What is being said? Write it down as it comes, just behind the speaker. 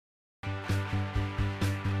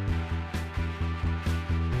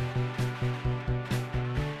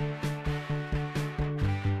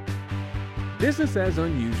Business as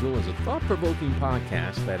Unusual is a thought-provoking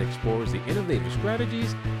podcast that explores the innovative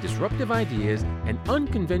strategies, disruptive ideas, and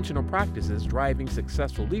unconventional practices driving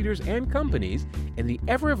successful leaders and companies in the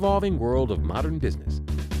ever-evolving world of modern business.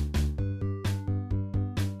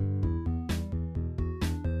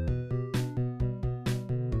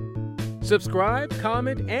 Subscribe,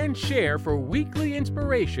 comment, and share for weekly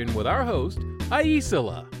inspiration with our host,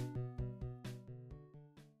 Aisala.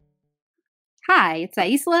 Hi, it's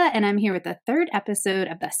Aisla, and I'm here with the third episode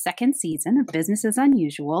of the second season of Business as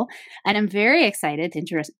Unusual, and I'm very excited to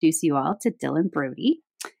introduce you all to Dylan Brody.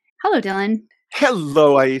 Hello, Dylan.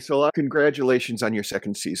 Hello, Aisla. Congratulations on your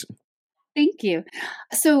second season. Thank you.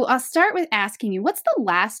 So I'll start with asking you, what's the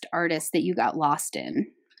last artist that you got lost in?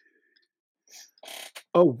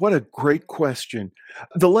 Oh, what a great question.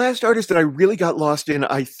 The last artist that I really got lost in,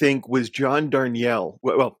 I think, was John Darnielle.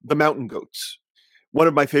 Well, the Mountain Goats. One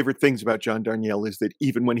of my favorite things about John Darnielle is that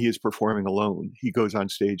even when he is performing alone, he goes on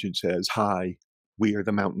stage and says, "Hi, we are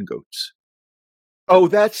the Mountain Goats." Oh,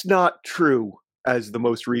 that's not true as the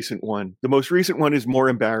most recent one. The most recent one is more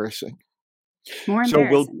embarrassing.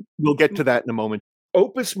 So we'll get to that in a moment.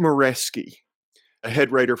 Opus Moresky, a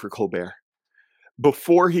head writer for Colbert.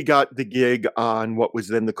 Before he got the gig on what was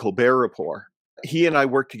then the Colbert Report, he and I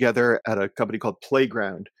worked together at a company called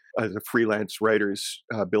Playground as a freelance writers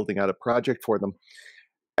building out a project for them.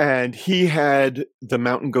 And he had the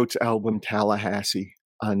Mountain Goats album Tallahassee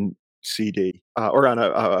on CD or on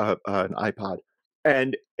an iPod.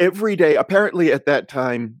 And every day, apparently at that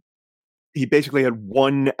time, he basically had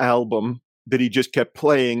one album that he just kept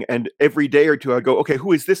playing. And every day or two, I'd go, okay,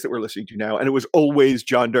 who is this that we're listening to now? And it was always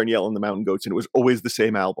John Darnielle and the Mountain Goats. And it was always the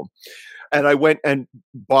same album. And I went and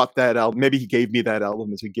bought that album. Maybe he gave me that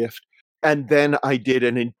album as a gift. And then I did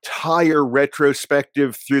an entire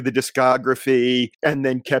retrospective through the discography and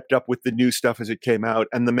then kept up with the new stuff as it came out.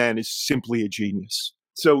 And the man is simply a genius.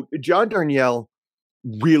 So John Darnielle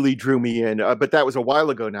really drew me in, but that was a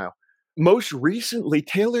while ago now. Most recently,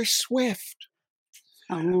 Taylor Swift.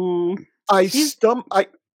 Oh, I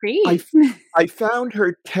great. I found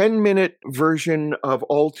her 10-minute version of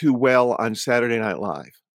All Too Well on Saturday Night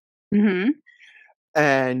Live. Mm-hmm.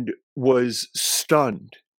 And was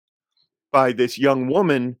stunned by this young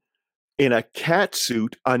woman in a cat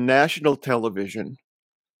suit on national television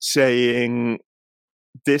saying,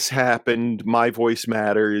 "This happened, my voice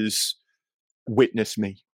matters, witness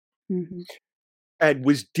me." Mm-hmm. And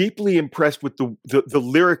was deeply impressed with the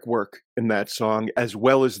lyric work in that song, as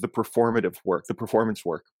well as the performative work, the performance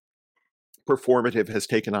work. Performative has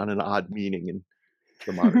taken on an odd meaning in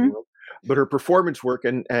the modern world. But her performance work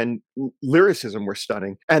and lyricism were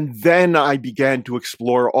stunning. And then I began to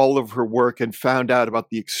explore all of her work and found out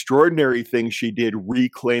about the extraordinary things she did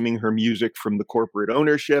reclaiming her music from the corporate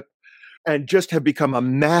ownership, and just have become a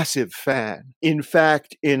massive fan. In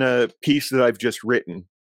fact, in a piece that I've just written,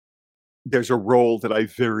 there's a role that I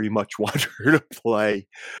very much want her to play.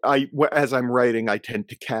 As I'm writing, I tend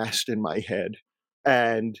to cast in my head.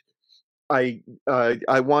 And I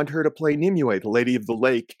want her to play Nimue, the Lady of the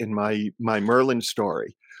Lake, in my Merlin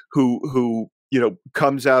story, who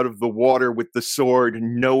comes out of the water with the sword,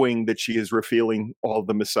 knowing that she is revealing all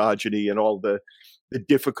the misogyny and all the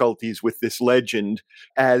difficulties with this legend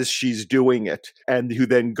as she's doing it, and who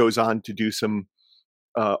then goes on to do some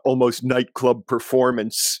almost nightclub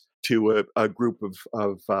performance to a group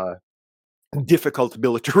of difficult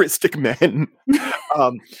militaristic men.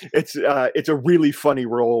 It's a really funny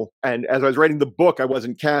role. And as I was writing the book, I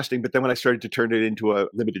wasn't casting, but then when I started to turn it into a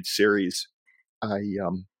limited series,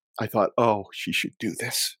 I thought, oh, she should do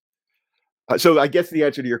this. So I guess the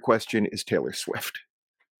answer to your question is Taylor Swift.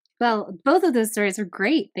 Well, both of those stories are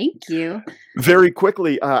great. Thank you. Very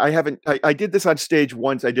quickly, I did this on stage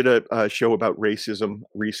once. I did a show about racism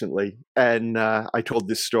recently, and I told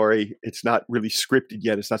this story. It's not really scripted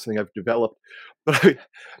yet. It's not something I've developed. But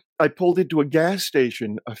I pulled into a gas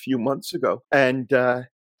station a few months ago, and there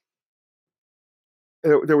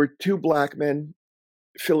were two black men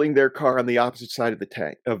filling their car on the opposite side of the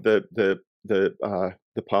tank of the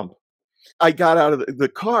pump. I got out of the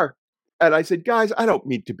car. And I said, "Guys, I don't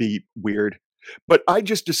mean to be weird, but I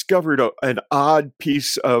just discovered an odd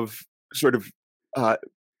piece of sort of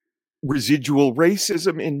residual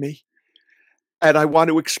racism in me. And I want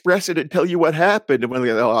to express it and tell you what happened." And when they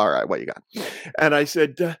go, "Oh, all right, what you got?" And I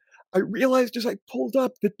said, "I realized as I pulled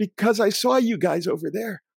up that because I saw you guys over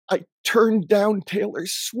there, I turned down Taylor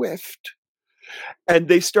Swift." And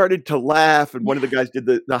they started to laugh. And one of the guys did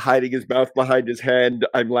the hiding his mouth behind his hand,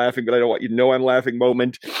 "I'm laughing, but I don't want you to know I'm laughing"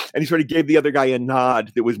 moment. And he sort of gave the other guy a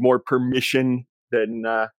nod that was more permission than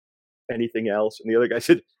anything else. And the other guy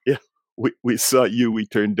said, "Yeah, We saw you, we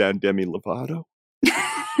turned down Demi Lovato.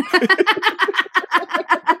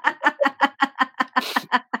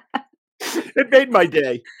 It made my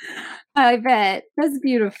day. I bet. That's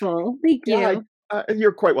beautiful. Thank you.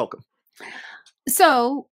 You're quite welcome.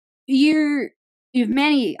 So you've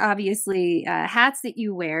many, obviously, hats that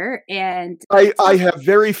you wear, and I have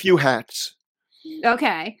very few hats.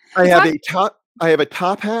 okay. I have a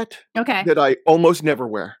top hat Okay. that I almost never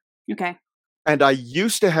wear. Okay. And I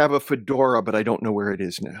used to have a fedora, but I don't know where it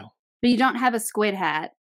is now. But you don't have a squid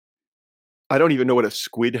hat. I don't even know what a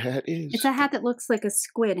squid hat is. It's a hat that looks like a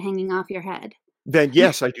squid hanging off your head. Then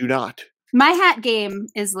yes, I do not. My hat game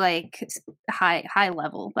is like high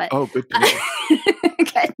level, but oh, good to know.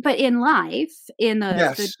 Okay. But in life, in the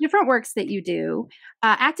Yes. different works that you do,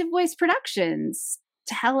 Active Voice Productions,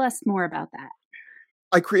 tell us more about that.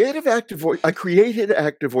 I created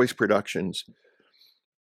Active Voice Productions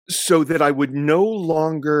so that I would no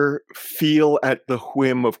longer feel at the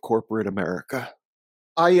whim of corporate America.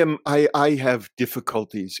 I have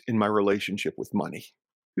difficulties in my relationship with money.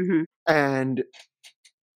 Mm-hmm. And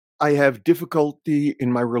I have difficulty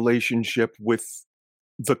in my relationship with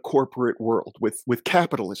the corporate world, with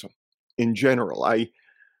capitalism in general. I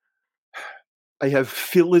have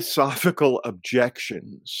philosophical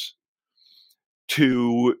objections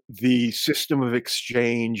to the system of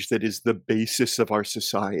exchange that is the basis of our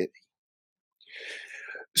society.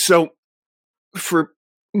 So for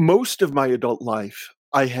most of my adult life,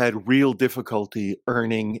 I had real difficulty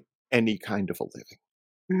earning any kind of a living.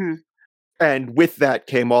 Mm-hmm. And with that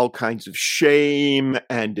came all kinds of shame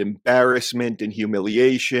and embarrassment and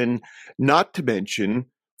humiliation, not to mention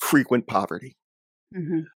frequent poverty.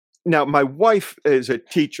 Mm-hmm. Now, my wife is a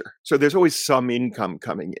teacher, so there's always some income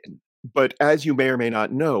coming in. But as you may or may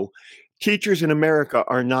not know, teachers in America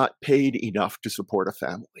are not paid enough to support a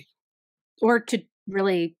family. Or to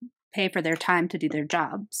really pay for their time to do their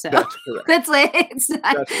job. So That's correct. That's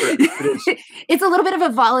correct. It is. It's a little bit of a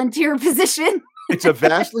volunteer position. It's a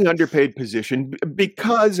vastly underpaid position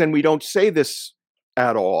because, and we don't say this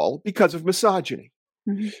at all, because of misogyny.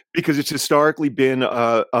 Mm-hmm. Because it's historically been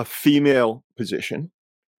a female position,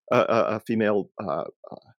 a female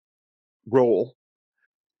role.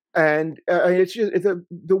 And it's just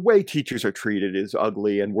the way teachers are treated is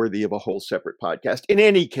ugly and worthy of a whole separate podcast. In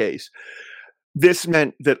any case, this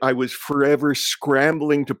meant that I was forever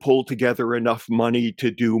scrambling to pull together enough money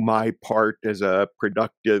to do my part as a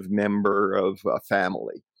productive member of a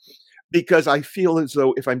family. Because I feel as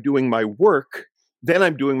though if I'm doing my work, then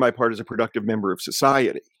I'm doing my part as a productive member of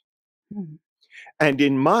society. Mm-hmm. And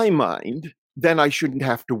in my mind, then I shouldn't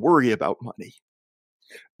have to worry about money.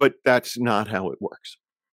 But that's not how it works.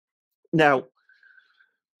 Now,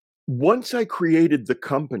 once I created the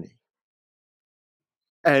company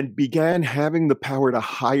and began having the power to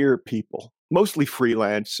hire people, mostly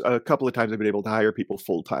freelance, a couple of times I've been able to hire people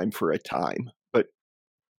full-time for a time, but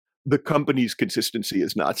the company's consistency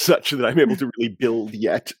is not such that I'm able to really build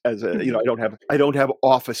yet as a, I don't have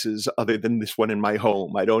offices other than this one in my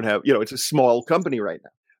home. I don't have, it's a small company right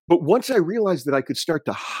now. But once I realized that I could start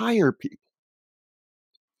to hire people,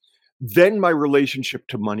 then my relationship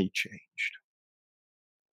to money changed.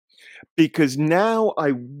 Because now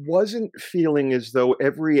I wasn't feeling as though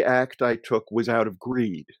every act I took was out of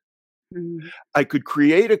greed. Mm-hmm. I could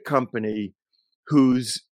create a company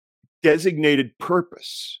whose designated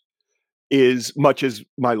purpose is, much as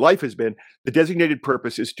my life has been, the designated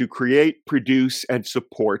purpose is to create, produce, and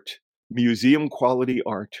support museum quality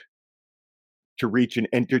art to reach an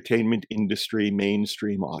entertainment industry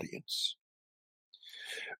mainstream audience.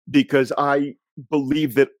 Because I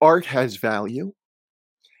believe that art has value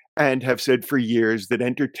and have said for years that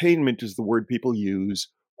entertainment is the word people use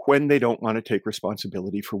when they don't want to take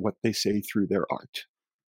responsibility for what they say through their art.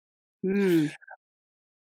 Mm.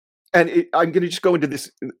 And I'm going to just go into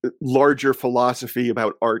this larger philosophy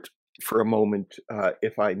about art for a moment,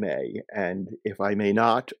 if I may. And if I may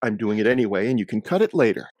not, I'm doing it anyway, and you can cut it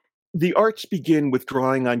later. The arts begin with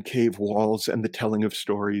drawing on cave walls and the telling of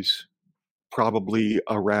stories, probably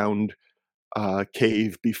around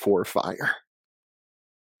cave before fire.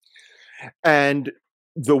 And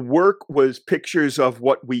the work was pictures of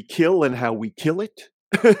what we kill and how we kill it.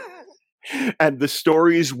 And the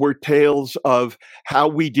stories were tales of how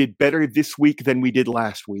we did better this week than we did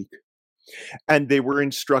last week. And they were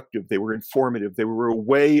instructive, they were informative, they were a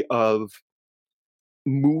way of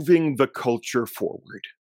moving the culture forward.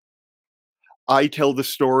 I tell the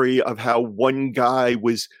story of how one guy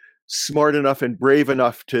was smart enough and brave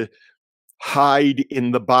enough to hide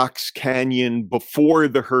in the Box Canyon before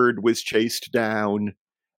the herd was chased down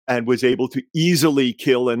and was able to easily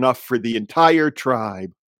kill enough for the entire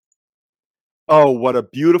tribe. Oh, what a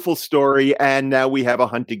beautiful story. And now we have a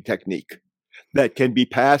hunting technique that can be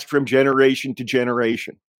passed from generation to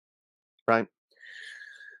generation, right?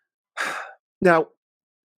 Now,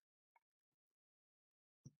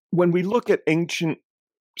 when we look at ancient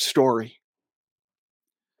story,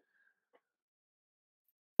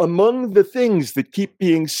 among the things that keep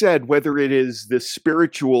being said, whether it is the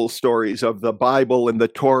spiritual stories of the Bible and the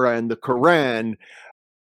Torah and the Quran,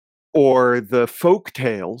 or the folk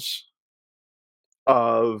tales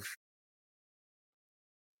of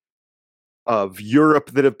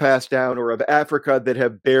Europe that have passed down, or of Africa that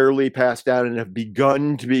have barely passed down and have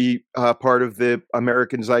begun to be part of the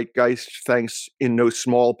American zeitgeist, thanks in no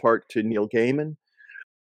small part to Neil Gaiman,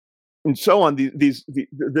 and so on.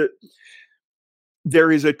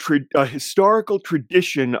 There is a historical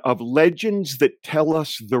tradition of legends that tell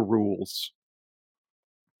us the rules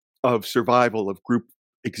of survival, of group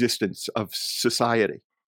existence, of society.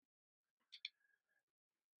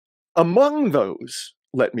 Among those,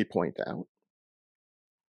 let me point out,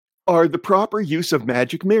 are the proper use of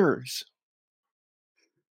magic mirrors.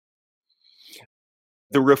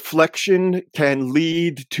 The reflection can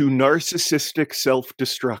lead to narcissistic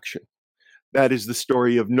self-destruction. That is the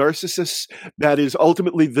story of Narcissus. That is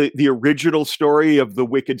ultimately the original story of the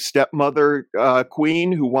wicked stepmother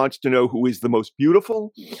queen who wants to know who is the most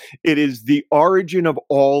beautiful. It is the origin of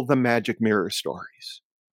all the magic mirror stories.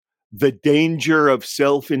 The danger of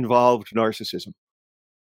self-involved narcissism.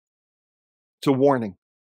 It's a warning.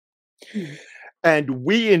 And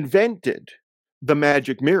we invented the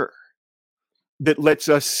magic mirror that lets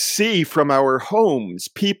us see from our homes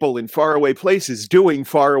people in faraway places doing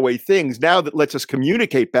faraway things, now that lets us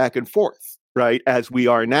communicate back and forth, right, as we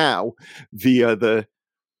are now via the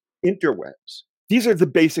interwebs. These are the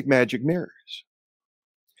basic magic mirrors.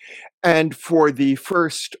 And for the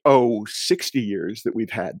first, 60 years that we've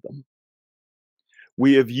had them,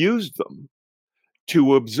 we have used them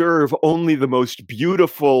to observe only the most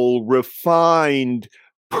beautiful, refined,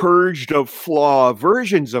 purged of flaw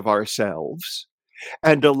versions of ourselves,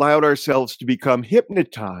 and allowed ourselves to become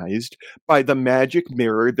hypnotized by the magic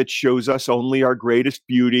mirror that shows us only our greatest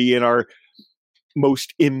beauty and our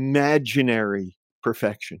most imaginary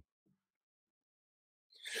perfection.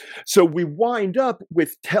 So we wind up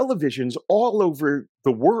with televisions all over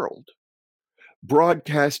the world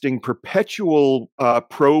broadcasting perpetual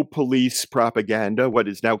pro-police propaganda, what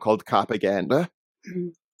is now called copaganda. Mm-hmm.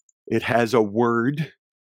 It has a word,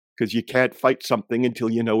 because you can't fight something until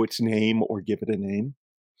you know its name or give it a name.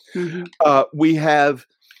 Mm-hmm. We have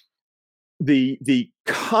the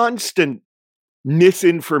constant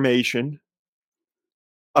misinformation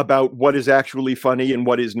about what is actually funny and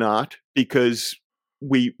what is not, because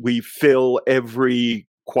we fill every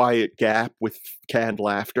quiet gap with canned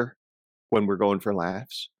laughter when we're going for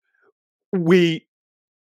laughs. We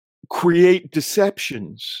create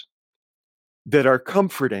deceptions that are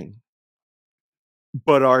comforting,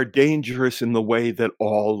 but are dangerous in the way that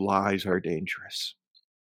all lies are dangerous.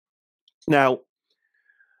 Now,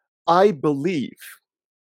 I believe,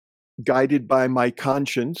 guided by my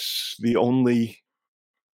conscience, the only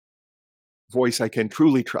voice I can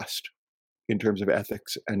truly trust in terms of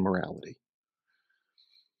ethics and morality,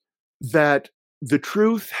 that the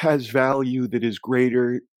truth has value that is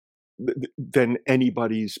greater than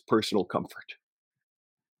anybody's personal comfort.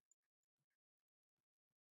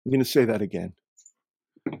 I'm going to say that again.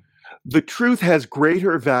 The truth has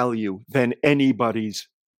greater value than anybody's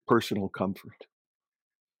personal comfort.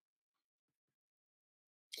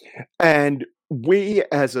 And we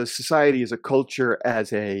as a society, as a culture,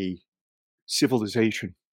 as a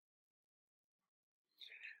civilization,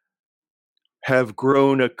 have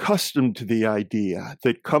grown accustomed to the idea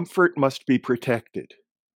that comfort must be protected,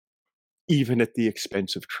 even at the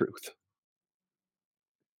expense of truth.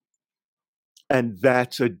 And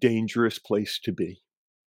that's a dangerous place to be.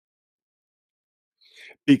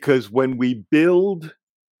 Because when we build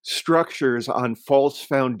structures on false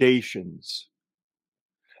foundations,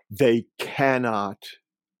 they cannot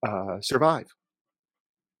survive.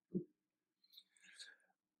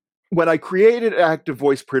 When I created Active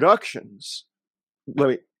Voice Productions,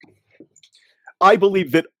 I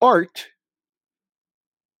believe that art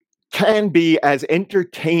can be as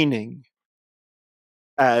entertaining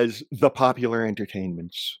as the popular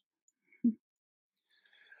entertainments.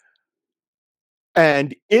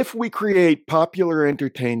 And if we create popular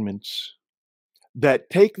entertainments that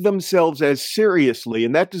take themselves as seriously,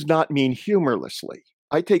 and that does not mean humorlessly.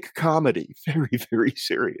 I take comedy very, very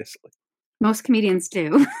seriously. Most comedians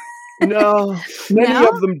do. No, many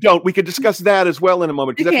of them don't. We could discuss that as well in a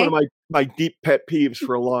moment, because that's one of my deep pet peeves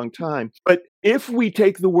for a long time. But if we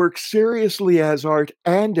take the work seriously as art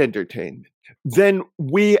and entertainment, then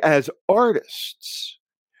we as artists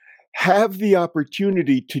have the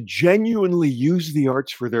opportunity to genuinely use the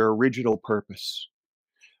arts for their original purpose,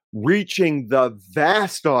 reaching the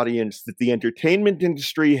vast audience that the entertainment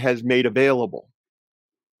industry has made available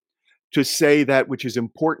to say that which is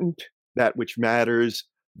important, that which matters,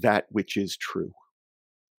 that which is true.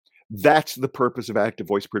 That's the purpose of Active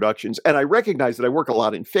Voice Productions. And I recognize that I work a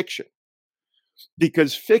lot in fiction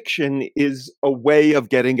because fiction is a way of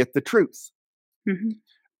getting at the truth. Mm-hmm.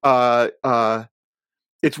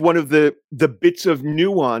 It's one of the bits of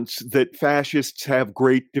nuance that fascists have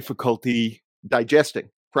great difficulty digesting,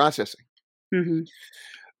 processing. Mm-hmm.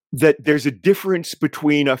 That there's a difference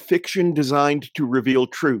between a fiction designed to reveal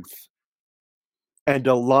truth and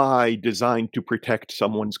a lie designed to protect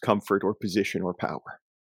someone's comfort or position or power.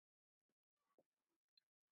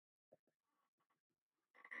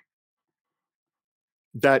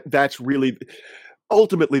 That's really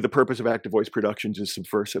ultimately the purpose of Active Voice Productions is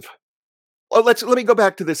subversive. Well, let me go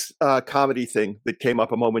back to this comedy thing that came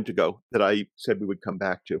up a moment ago that I said we would come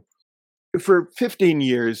back to. For 15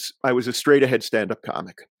 years, I was a straight-ahead stand-up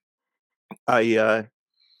comic. I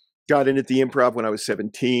got in at the Improv when I was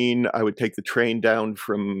 17. I would take the train down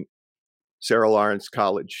from Sarah Lawrence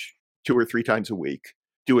College 2 or 3 times a week,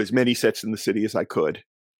 do as many sets in the city as I could,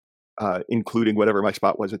 including whatever my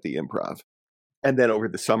spot was at the Improv. And then over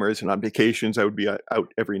the summers and on vacations, I would be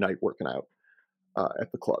out every night working out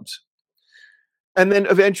at the clubs. And then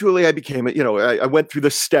eventually I became, I went through the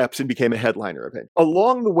steps and became a headliner event.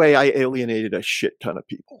 Along the way, I alienated a shit ton of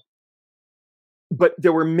people. But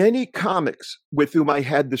there were many comics with whom I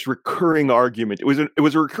had this recurring argument. It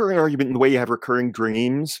was a recurring argument in the way you have recurring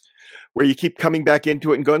dreams, where you keep coming back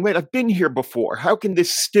into it and going, wait, I've been here before. How can this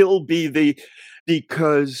still be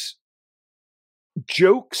because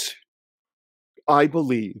jokes, I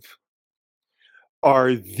believe,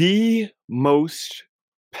 are the most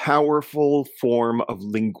powerful form of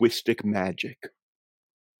linguistic magic.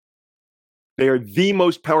 They are the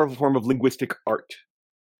most powerful form of linguistic art.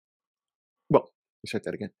 Well, let me start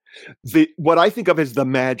that again. What I think of as the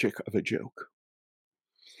magic of a joke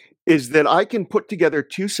is that I can put together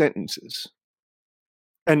 2 sentences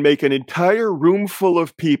and make an entire room full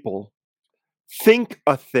of people think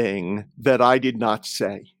a thing that I did not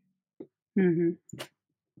say. Mm-hmm.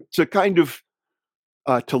 It's a kind of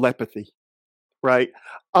telepathy, right?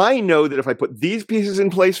 I know that if I put these pieces in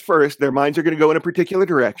place first, their minds are going to go in a particular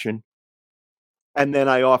direction. And then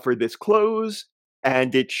I offer this close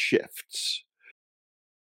and it shifts.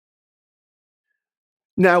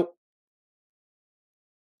 Now,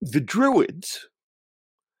 the Druids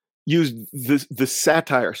used the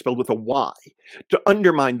satire, spelled with a Y, to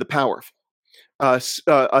undermine the powerful. A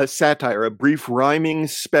satire, a brief rhyming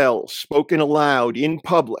spell spoken aloud in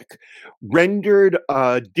public, rendered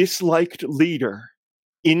a disliked leader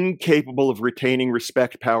incapable of retaining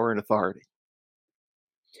respect, power, and authority.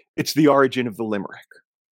 It's the origin of the limerick.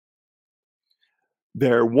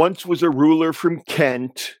 There once was a ruler from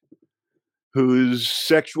Kent whose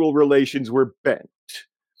sexual relations were bent.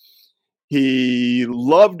 He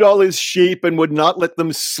loved all his sheep and would not let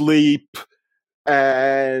them sleep.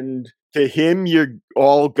 And to him, you're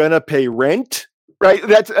all gonna pay rent, right?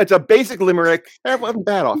 That's a basic limerick. That wasn't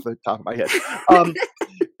bad off the top of my head.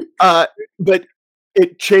 But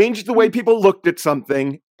it changed the way people looked at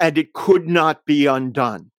something, and it could not be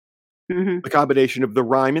undone. Mm-hmm. The combination of the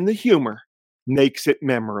rhyme and the humor makes it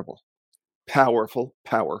memorable. Powerful,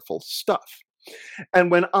 powerful stuff. And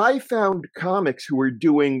when I found comics who were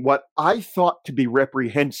doing what I thought to be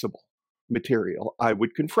reprehensible material, I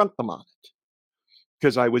would confront them on it.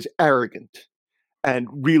 Because I was arrogant and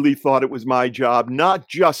really thought it was my job not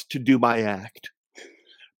just to do my act,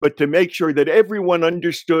 but to make sure that everyone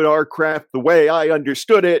understood our craft the way I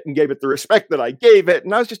understood it and gave it the respect that I gave it.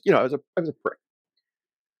 And I was just, I was a prick.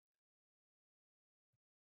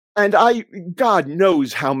 And God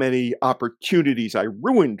knows how many opportunities I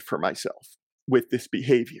ruined for myself with this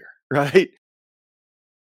behavior, right?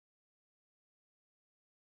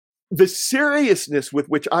 The seriousness with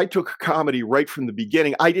which I took comedy right from the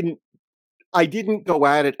beginning, I didn't go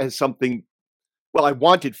at it as something, well, I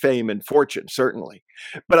wanted fame and fortune, certainly,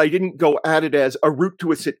 but I didn't go at it as a route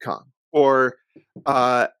to a sitcom or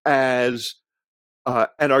as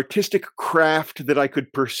an artistic craft that I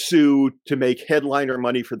could pursue to make headliner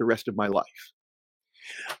money for the rest of my life.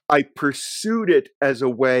 I pursued it as a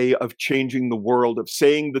way of changing the world, of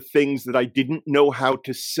saying the things that I didn't know how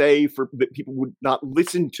to say that people would not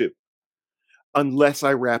listen to unless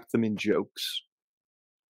I wrapped them in jokes.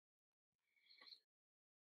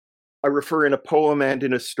 I refer in a poem and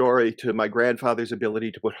in a story to my grandfather's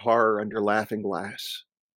ability to put horror under laughing glass.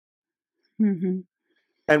 Mm-hmm.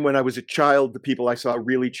 And when I was a child, the people I saw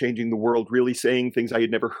really changing the world, really saying things I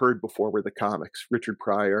had never heard before were the comics. Richard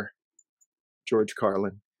Pryor, George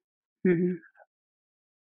Carlin. Mm-hmm.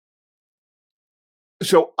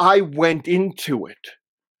 So I went into it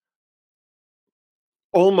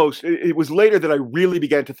almost, it was later that I really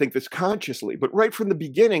began to think this consciously, but right from the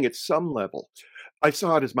beginning, at some level, I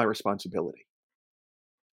saw it as my responsibility.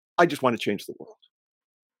 I just want to change the world.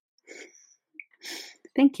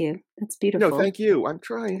 Thank you. That's beautiful. No, thank you. I'm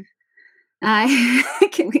trying.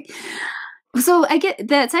 So I get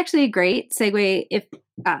that's actually a great segue.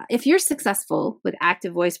 If you're successful with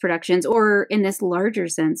active voice productions, or in this larger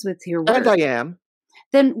sense with your work, and I am,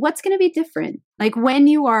 then what's going to be different? Like when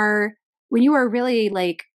you are really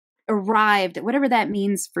like arrived at whatever that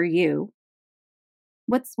means for you,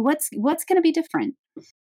 what's going to be different?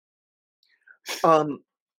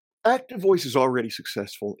 Active voice is already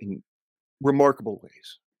successful in remarkable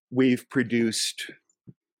ways. We've produced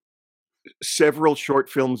several short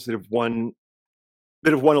films that have won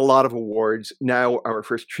a lot of awards. Now our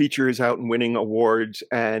first feature is out and winning awards,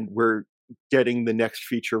 and we're getting the next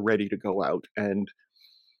feature ready to go out. And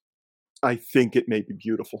I think it may be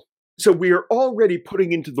beautiful. So we are already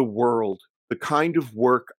putting into the world the kind of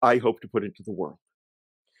work I hope to put into the world.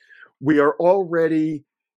 We are already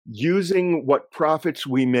using what profits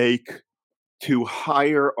we make to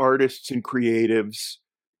hire artists and creatives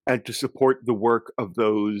and to support the work of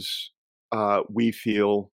those we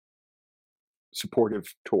feel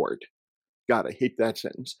supportive toward. God, I hate that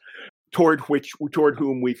sentence. Toward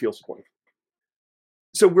whom we feel supportive.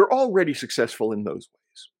 So we're already successful in those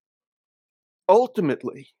ways.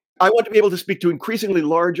 Ultimately, I want to be able to speak to increasingly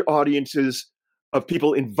large audiences of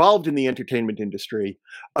people involved in the entertainment industry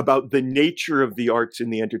about the nature of the arts in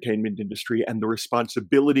the entertainment industry and the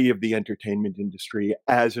responsibility of the entertainment industry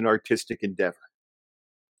as an artistic endeavor,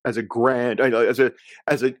 as a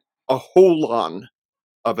whole on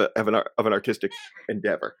of an artistic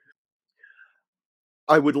endeavor.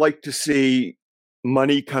 I would like to see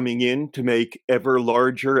money coming in to make ever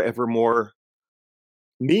larger, ever more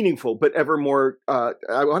meaningful, but ever more, I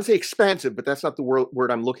want to say expansive, but that's not the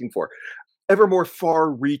word I'm looking for, ever more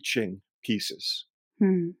far-reaching pieces.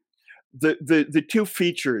 The two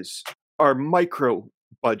features are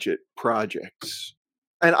micro-budget projects,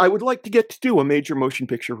 and I would like to get to do a major motion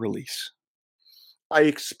picture release. I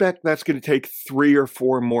expect that's going to take 3 or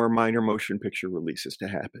 4 more minor motion picture releases to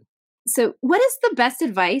happen. So what is the best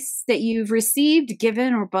advice that you've received,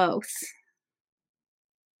 given, or both?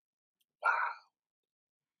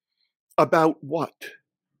 About what?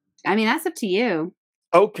 I mean, that's up to you.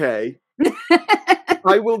 Okay.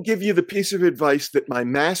 I will give you the piece of advice that my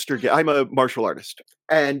master gave. I'm a martial artist,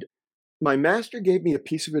 and my master gave me a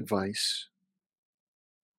piece of advice.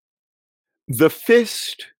 The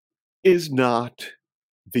fist is not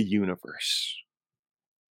the universe.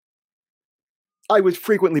 I was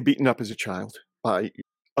frequently beaten up as a child by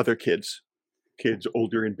other kids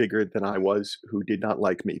older and bigger than I was, who did not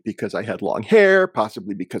like me because I had long hair,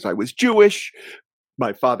 possibly because I was Jewish.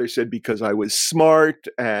 My father said because I was smart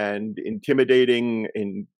and intimidating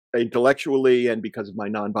intellectually, and because of my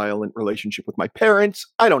nonviolent relationship with my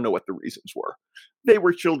parents. I don't know what the reasons were. They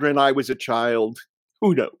were children. I was a child.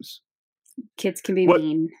 Who knows? Kids can be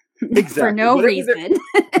mean. Exactly. For no reason.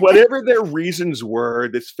 Whatever their reasons were,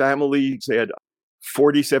 this family, they had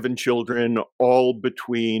 47 children, all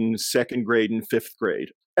between 2nd grade and 5th grade.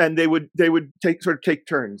 And they would take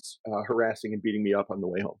turns harassing and beating me up on the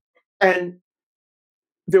way home. And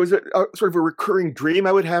there was a sort of a recurring dream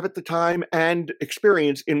I would have at the time and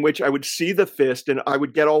experience in which I would see the fist and I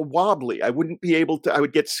would get all wobbly. I would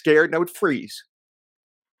get scared and I would freeze.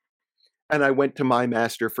 And I went to my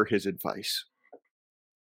master for his advice.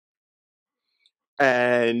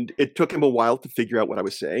 And it took him a while to figure out what I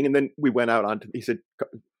was saying. And then we went out he said,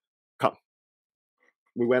 come.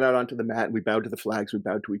 We went out onto the mat and we bowed to the flags. We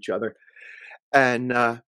bowed to each other. And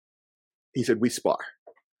he said, we spar.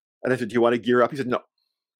 And I said, do you want to gear up? He said, no.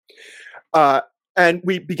 And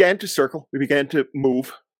we began to circle. We began to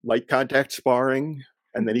move, light contact sparring.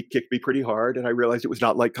 And then he kicked me pretty hard. And I realized it was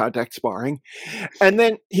not light contact sparring. And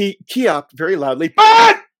then he key-upped very loudly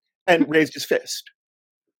and raised his fist.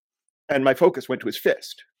 And my focus went to his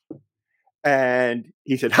fist. And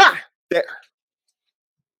he said, ha, there.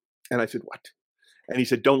 And I said, what? And he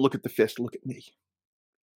said, don't look at the fist, look at me.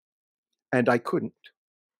 And I couldn't.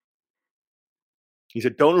 He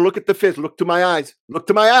said, don't look at the fist, look to my eyes, look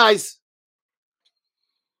to my eyes.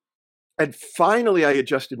 And finally, I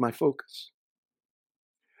adjusted my focus.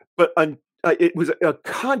 But it was a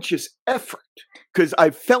conscious effort because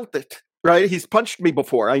I've felt it, right? He's punched me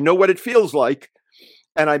before. I know what it feels like.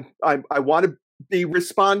 And I want to be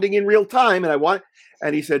responding in real time.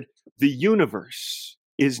 And he said, the universe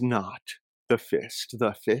is not the fist.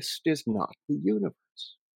 The fist is not the universe.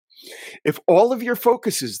 If all of your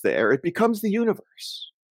focus is there, it becomes the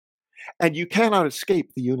universe. And you cannot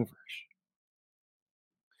escape the universe.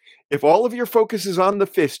 If all of your focus is on the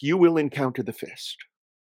fist, you will encounter the fist.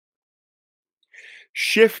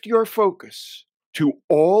 Shift your focus to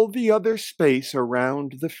all the other space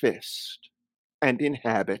around the fist and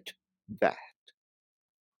inhabit that.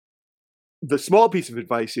 The small piece of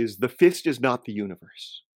advice is the fist is not the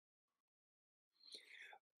universe.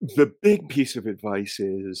 The big piece of advice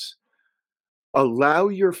is allow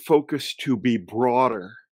your focus to be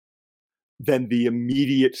broader than the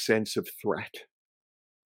immediate sense of threat.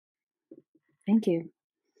 Thank you.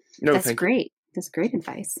 No, That's great. That's great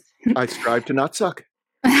advice. I strive to not suck.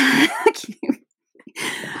 So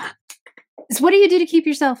what do you do to keep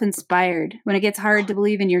yourself inspired when it gets hard to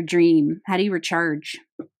believe in your dream? How do you recharge?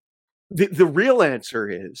 The real answer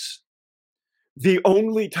is the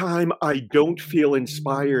only time I don't feel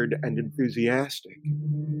inspired and enthusiastic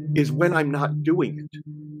is when I'm not doing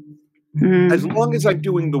it. As long as I'm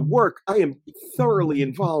doing the work, I am thoroughly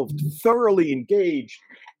involved, thoroughly engaged.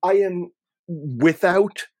 I am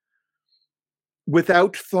without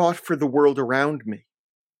thought for the world around me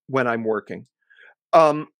when I'm working.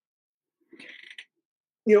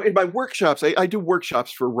 In my workshops, I do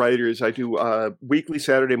workshops for writers. I do a weekly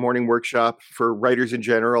Saturday morning workshop for writers in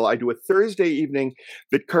general. I do a Thursday evening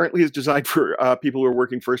that currently is designed for people who are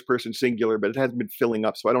working first person singular, but it hasn't been filling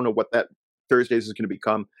up. So I don't know what that Thursdays is going to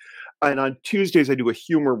become. And on Tuesdays, I do a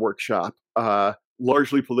humor workshop,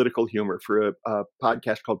 largely political humor for a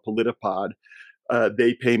podcast called Politipod.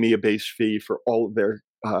 They pay me a base fee for all of their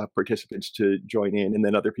participants to join in, and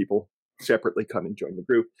then other people separately come and join the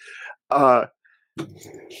group.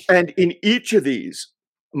 And in each of these,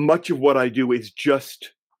 much of what I do is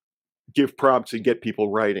just give prompts and get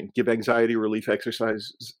people writing, give anxiety relief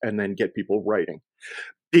exercises, and then get people writing.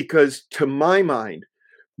 Because to my mind,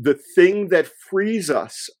 the thing that frees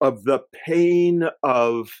us of the pain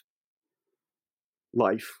of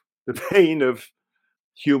life, the pain of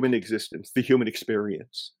human existence, the human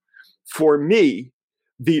experience, for me,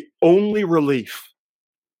 the only relief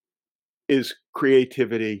is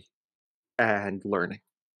creativity and learning.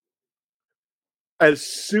 As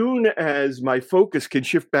soon as my focus can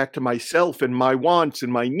shift back to myself and my wants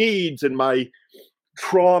and my needs and my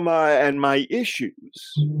trauma and my issues,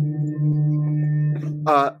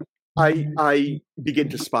 I begin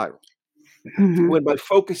to spiral. When my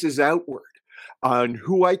focus is outward on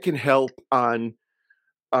who I can help, on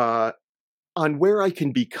where I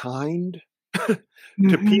can be kind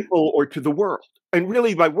to people or to the world. And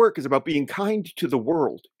really, my work is about being kind to the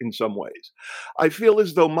world in some ways. I feel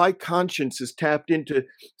as though my conscience is tapped into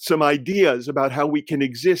some ideas about how we can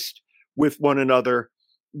exist with one another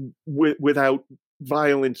without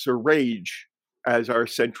violence or rage as our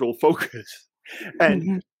central focus.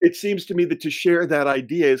 And it seems to me that to share that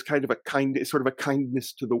idea is kind of sort of a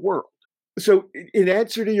kindness to the world. So in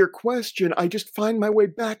answer to your question, I just find my way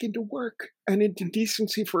back into work and into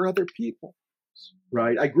decency for other people,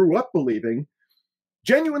 right? I grew up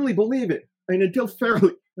genuinely believing, and until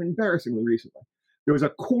fairly embarrassingly recently, there was a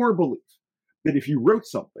core belief that if you wrote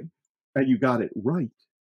something and you got it right,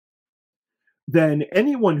 then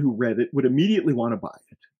anyone who read it would immediately want to buy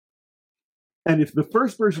it. And if the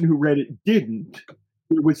first person who read it didn't,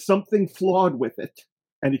 there was something flawed with it,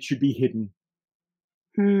 and it should be hidden.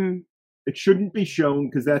 It shouldn't be shown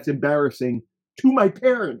because that's embarrassing to my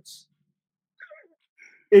parents.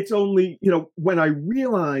 It's only, when I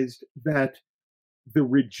realized that the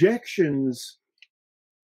rejections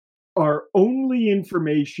are only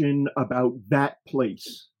information about that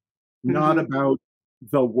place, not about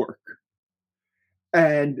the work.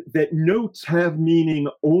 And that notes have meaning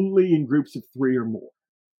only in groups of 3 or more.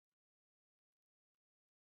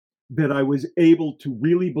 That I was able to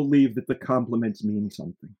really believe that the compliments mean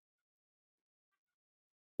something.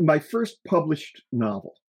 My first published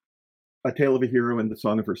novel, A Tale of a Hero and the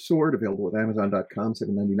Song of Her Sword, available at Amazon.com,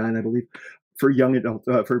 $7.99, I believe, for young adults,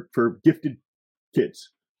 for gifted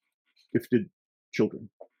kids, gifted children.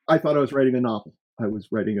 I thought I was writing a novel. I was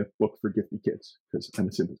writing a book for gifted kids because I'm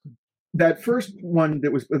a simpleton. That first one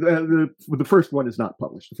that was, the first one is not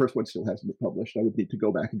published. The first one still hasn't been published. I would need to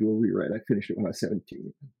go back and do a rewrite. I finished it when I was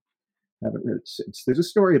 17. Haven't read it since. There's a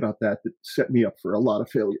story about that set me up for a lot of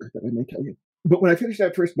failure that I may tell you. But when I finished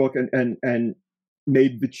that first book and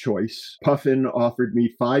made the choice, Puffin offered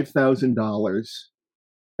me $5,000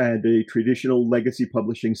 and a traditional legacy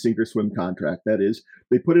publishing sink or swim contract. That is,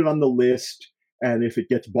 they put it on the list, and if it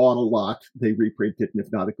gets bought a lot, they reprint it, and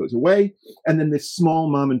if not, it goes away. And then this small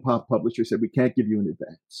mom and pop publisher said, we can't give you an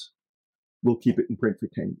advance. We'll keep it in print for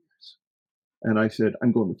 10 years. And I said,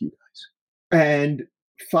 I'm going with you guys. And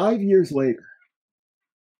 5 years later,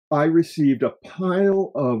 I received a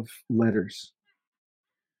pile of letters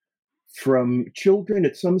from children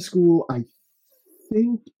at some school, I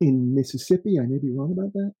think in Mississippi. I may be wrong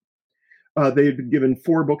about that. They had been given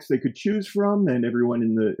 4 books they could choose from, and everyone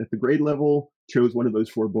at the grade level chose one of those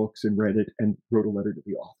 4 books and read it and wrote a letter to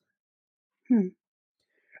the author.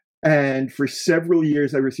 And for several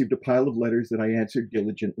years, I received a pile of letters that I answered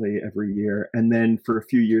diligently every year. And then for a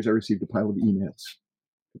few years, I received a pile of emails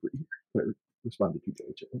every year that I responded to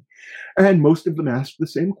diligently. And most of them asked the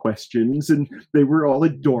same questions, and they were all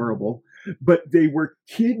adorable. But they were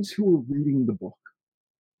kids who were reading the book.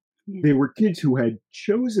 They were kids who had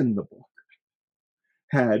chosen the book,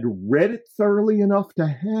 had read it thoroughly enough to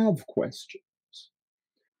have questions.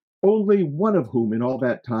 Only one of whom in all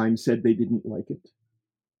that time said they didn't like it.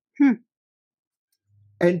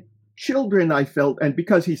 And children, I felt, and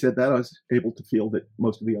because he said that, I was able to feel that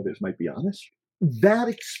most of the others might be honest. That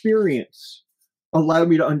experience allowed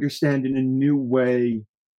me to understand in a new way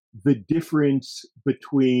the difference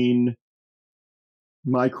between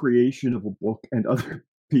my creation of a book and other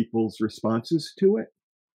people's responses to it.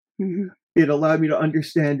 It allowed me to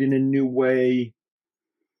understand in a new way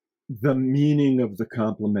the meaning of the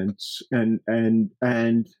compliments and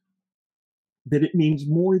that it means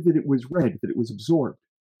more that it was read, that it was absorbed,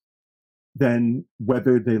 than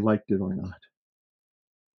whether they liked it or not.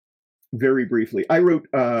 Very briefly, I wrote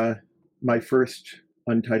my first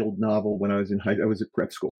untitled novel when I was I was at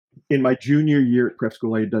prep school. In my junior year at prep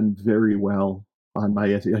school, I had done very well on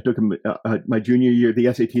my essay. I took my junior year, the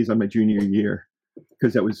SATs on my junior year,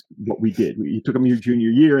 because that was what we did. You took them your junior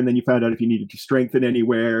year, and then you found out if you needed to strengthen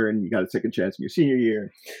anywhere, and you got a second chance in your senior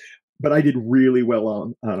year. But I did really well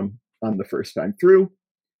on the first time through.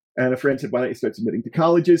 And a friend said, why don't you start submitting to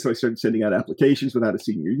colleges? So I started sending out applications without a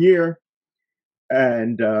senior year.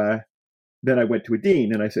 And then I went to a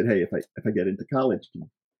dean and I said, hey, if I get into college, can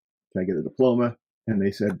I get a diploma? And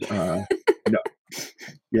they said, no,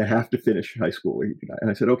 you have to finish high school. Or you cannot. And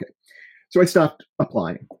I said, okay. So I stopped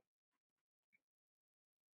applying.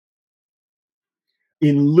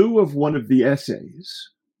 In lieu of one of the essays,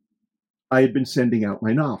 I had been sending out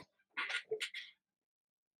my novel.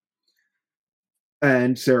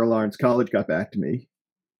 And Sarah Lawrence College got back to me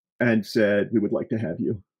and said, we would like to have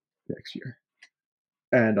you next year.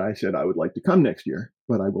 And I said, I would like to come next year,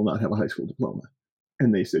 but I will not have a high school diploma.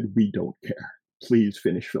 And they said, we don't care. Please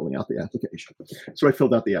finish filling out the application. So I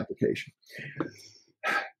filled out the application.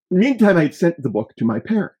 Meantime, I had sent the book to my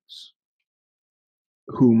parents,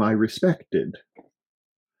 whom I respected.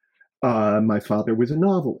 My father was a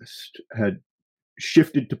novelist, had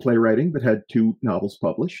shifted to playwriting, but had 2 novels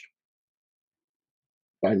published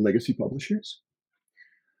by legacy publishers.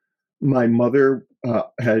 My mother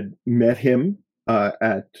had met him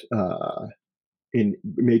in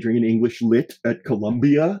majoring in English Lit at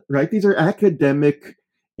Columbia, right? These are academic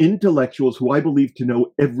intellectuals who I believe to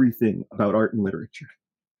know everything about art and literature.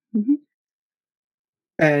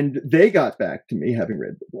 And they got back to me, having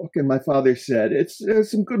read the book, and my father said,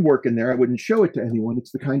 there's some good work in there. I wouldn't show it to anyone.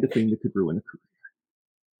 It's the kind of thing that could ruin a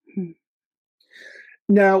career.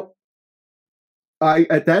 Now,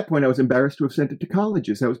 at that point, I was embarrassed to have sent it to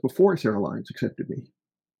colleges. That was before Sarah Lawrence accepted me.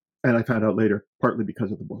 And I found out later, partly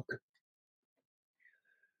because of the book.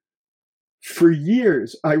 For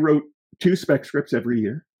years, I wrote 2 spec scripts every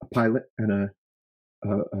year, a pilot and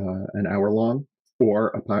an hour long, or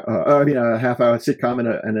a half-hour sitcom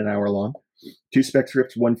and an hour long. 2 spec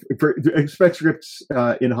scripts. Spec scripts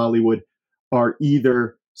in Hollywood are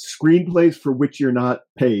either screenplays for which you're not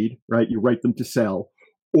paid, right? You write them to sell,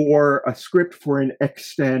 or a script for an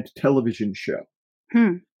extant television show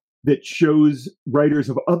that shows writers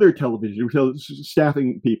of other television,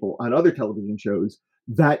 staffing people on other television shows,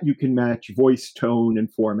 that you can match voice, tone,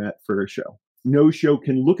 and format for a show. No show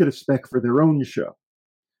can look at a spec for their own show.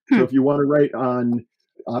 So if you want to write on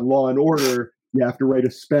Law and Order, you have to write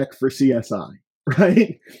a spec for CSI,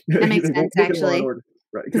 right? That makes sense, actually.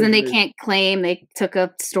 Right, because then they can't claim they took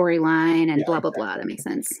a storyline and blah, blah, blah. That makes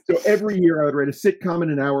sense. So every year I would write a sitcom in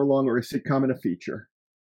an hour long or a sitcom in a feature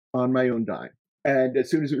on my own dime. And as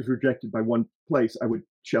soon as it was rejected by one place, I would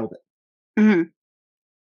shelve it.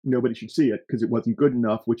 Nobody should see it because it wasn't good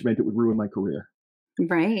enough, which meant it would ruin my career.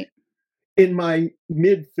 Right. In my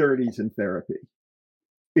mid-30s in therapy,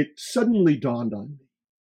 it suddenly dawned on me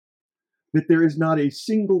that there is not a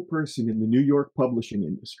single person in the New York publishing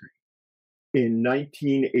industry in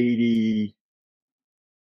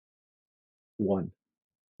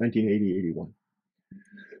 1981,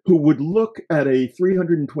 who would look at a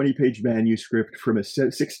 320-page manuscript from a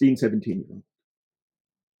 16, 17-year-old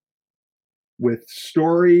with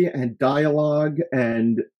story and dialogue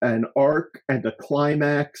and an arc and a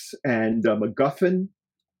climax and a MacGuffin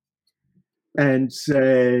and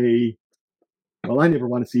say, well, I never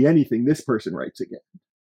want to see anything this person writes again.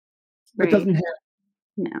 That doesn't happen.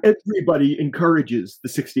 No. Everybody encourages the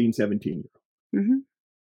 16, 17-year-old. Mm-hmm.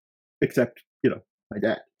 Except, my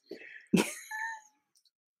dad.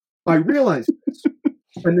 I realized this.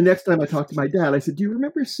 And the next time I talked to my dad, I said, do you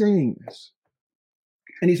remember saying this?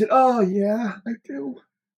 And he said, oh, yeah, I do.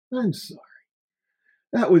 I'm sorry.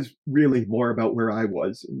 That was really more about where I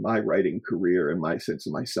was in my writing career and my sense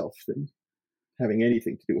of myself than having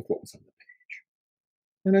anything to do with what was on the page.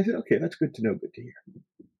 And I said, okay, that's good to know, good to hear.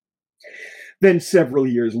 Then several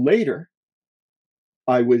years later,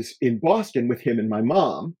 I was in Boston with him and my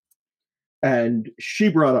mom, and she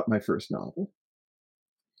brought up my first novel.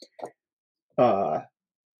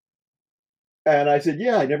 And I said,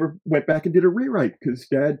 yeah, I never went back and did a rewrite because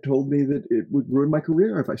Dad told me that it would ruin my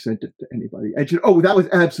career if I sent it to anybody. And she said, oh, that was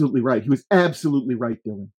absolutely right. He was absolutely right,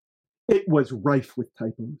 Dylan. It was rife with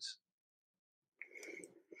typos.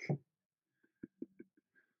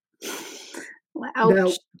 Wow.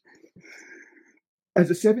 Now,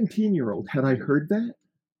 as a 17-year-old, had I heard that,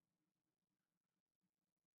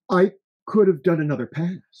 I could have done another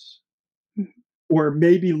pass. Or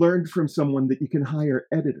maybe learned from someone that you can hire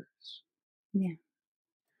editors. Yeah.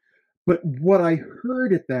 But what I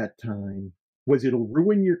heard at that time was it'll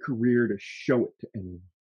ruin your career to show it to anyone.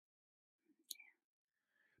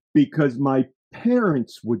 Because my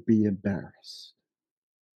parents would be embarrassed.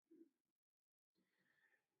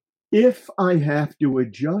 If I have to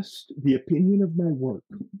adjust the opinion of my work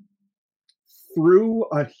through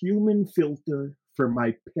a human filter for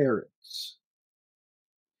my parents,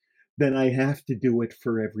 then I have to do it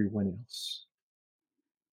for everyone else.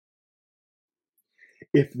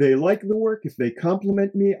 If they like the work, if they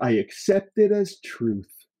compliment me, I accept it as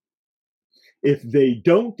truth. If they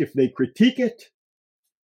don't, if they critique it,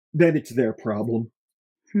 then it's their problem.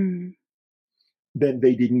 Then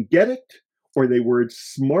they didn't get it, or they weren't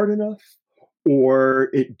smart enough, or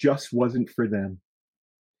it just wasn't for them.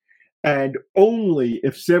 And only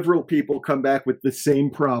if several people come back with the same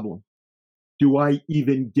problem do I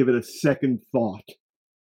even give it a second thought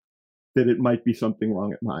that it might be something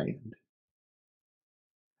wrong at my end.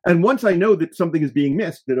 And once I know that something is being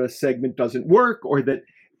missed, that a segment doesn't work, or that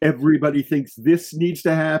everybody thinks this needs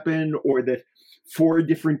to happen, or that 4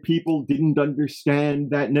 different people didn't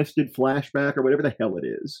understand that nested flashback, or whatever the hell it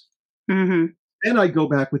is, then I go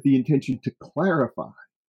back with the intention to clarify,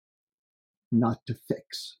 not to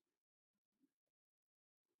fix.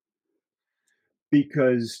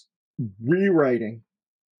 Because rewriting,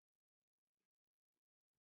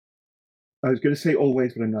 I was going to say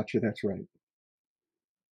always, but I'm not sure that's right.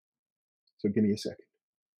 So give me a second.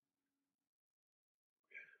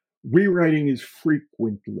 Rewriting is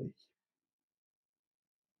frequently,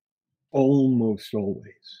 almost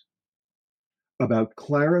always, about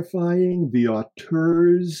clarifying the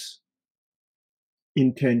auteur's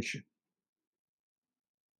intention,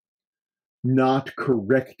 not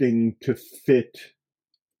correcting to fit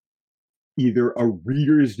either a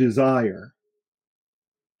reader's desire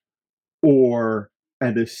or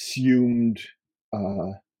an assumed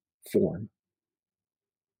form.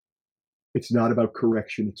 It's not about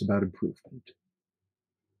correction, it's about improvement.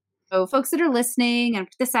 So folks that are listening and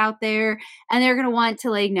put this out there, and they're going to want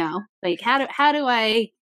to know, how do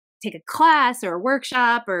I take a class or a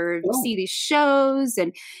workshop or see these shows,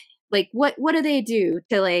 and what do they do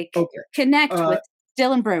to connect with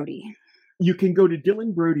Dylan Brody? You can go to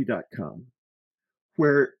dylanbrody.com,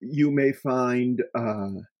 where you may find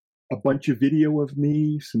a bunch of video of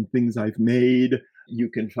me, some things I've made. You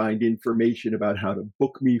can find information about how to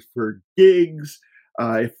book me for gigs.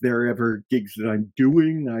 If there are ever gigs that I'm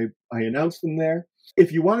doing, I announce them there.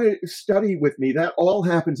 If you want to study with me, that all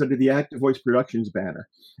happens under the Active Voice Productions banner.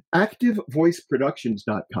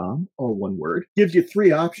 ActiveVoiceProductions.com, all one word, gives you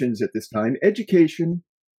 3 options at this time: education,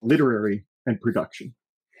 literary, and production.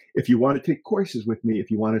 If you want to take courses with me, if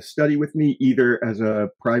you want to study with me, either as a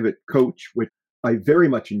private coach, which I very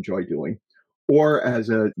much enjoy doing, or as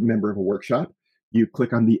a member of a workshop, you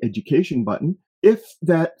click on the education button. If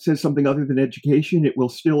that says something other than education, it will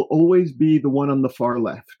still always be the one on the far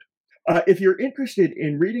left. If you're interested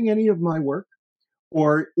in reading any of my work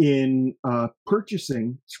or in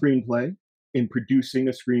purchasing Screenplay in producing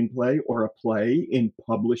a screenplay or a play, in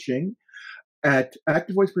publishing. At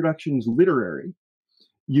Active Voice Productions Literary,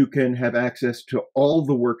 you can have access to all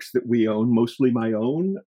the works that we own, mostly my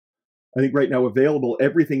own. I think right now available,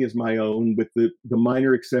 everything is my own, with the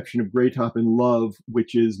minor exception of Greytop in Love,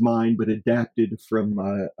 which is mine, but adapted from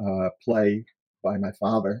a play by my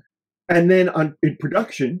father. And then in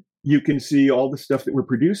production, you can see all the stuff that we're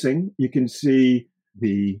producing. You can see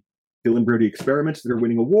the Dylan Brody experiments that are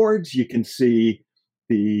winning awards. You can see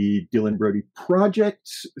the Dylan Brody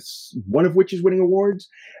projects, one of which is winning awards.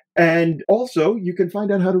 And also, you can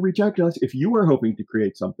find out how to reach out to us if you are hoping to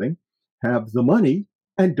create something, have the money,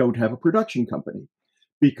 and don't have a production company,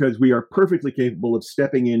 because we are perfectly capable of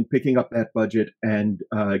stepping in, picking up that budget, and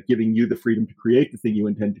giving you the freedom to create the thing you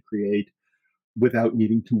intend to create without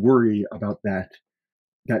needing to worry about that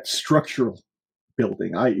structural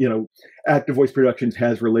building. Active Voice Productions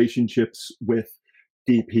has relationships with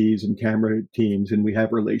DPs and camera teams, and we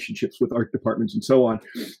have relationships with art departments and so on,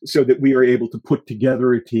 so that we are able to put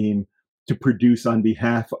together a team to produce on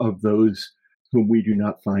behalf of those whom we do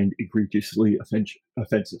not find egregiously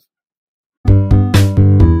offensive.